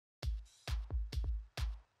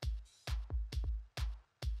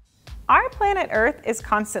Our planet Earth is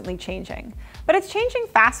constantly changing, but it's changing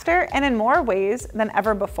faster and in more ways than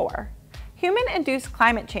ever before. Human-induced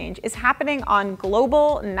climate change is happening on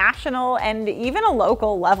global, national, and even a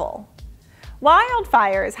local level.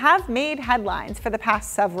 Wildfires have made headlines for the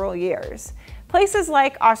past several years. Places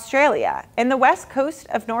like Australia and the west coast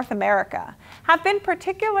of North America have been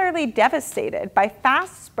particularly devastated by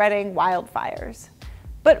fast-spreading wildfires.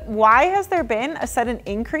 But why has there been a sudden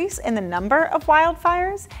increase in the number of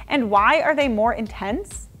wildfires, and why are they more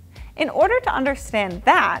intense? In order to understand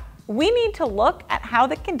that, we need to look at how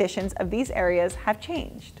the conditions of these areas have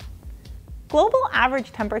changed. Global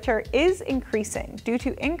average temperature is increasing due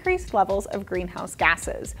to increased levels of greenhouse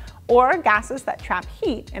gases, or gases that trap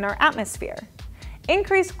heat in our atmosphere.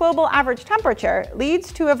 Increased global average temperature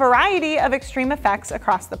leads to a variety of extreme effects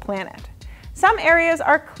across the planet. Some areas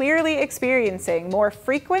are clearly experiencing more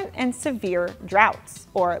frequent and severe droughts,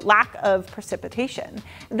 or lack of precipitation,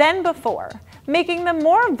 than before, making them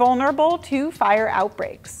more vulnerable to fire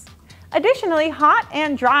outbreaks. Additionally, hot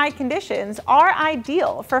and dry conditions are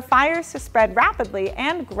ideal for fires to spread rapidly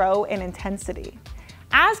and grow in intensity.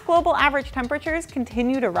 As global average temperatures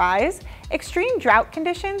continue to rise, extreme drought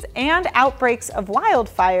conditions and outbreaks of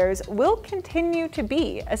wildfires will continue to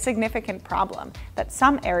be a significant problem that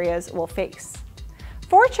some areas will face.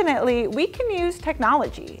 Fortunately, we can use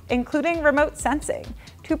technology, including remote sensing,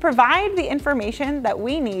 to provide the information that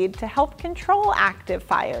we need to help control active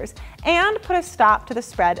fires and put a stop to the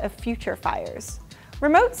spread of future fires.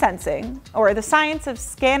 Remote sensing, or the science of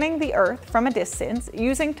scanning the Earth from a distance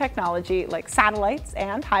using technology like satellites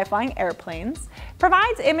and high-flying airplanes,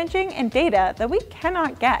 provides imaging and data that we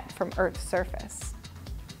cannot get from Earth's surface.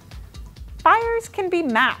 Fires can be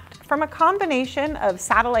mapped from a combination of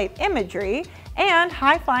satellite imagery and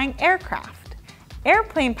high-flying aircraft.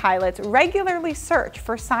 Airplane pilots regularly search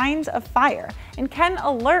for signs of fire and can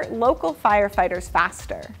alert local firefighters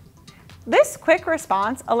faster. This quick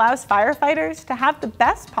response allows firefighters to have the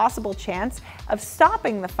best possible chance of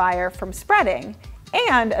stopping the fire from spreading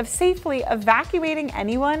and of safely evacuating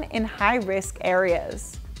anyone in high-risk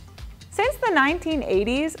areas. Since the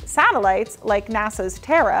 1980s, satellites like NASA's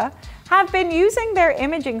Terra have been using their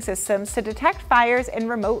imaging systems to detect fires in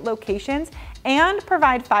remote locations and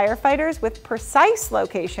provide firefighters with precise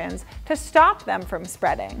locations to stop them from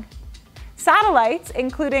spreading. Satellites,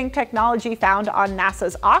 including technology found on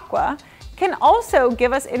NASA's Aqua, can also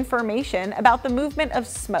give us information about the movement of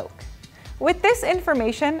smoke. With this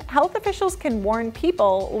information, health officials can warn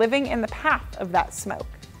people living in the path of that smoke.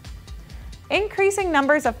 Increasing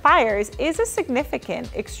numbers of fires is a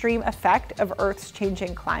significant extreme effect of Earth's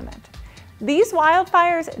changing climate. These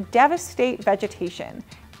wildfires devastate vegetation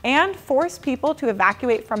and force people to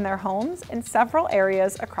evacuate from their homes in several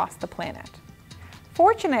areas across the planet.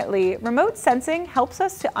 Fortunately, remote sensing helps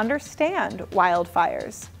us to understand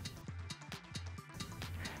wildfires.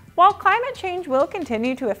 While climate change will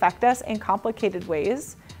continue to affect us in complicated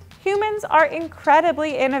ways, humans are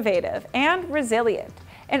incredibly innovative and resilient,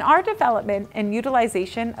 and our development and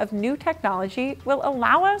utilization of new technology will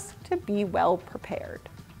allow us to be well prepared.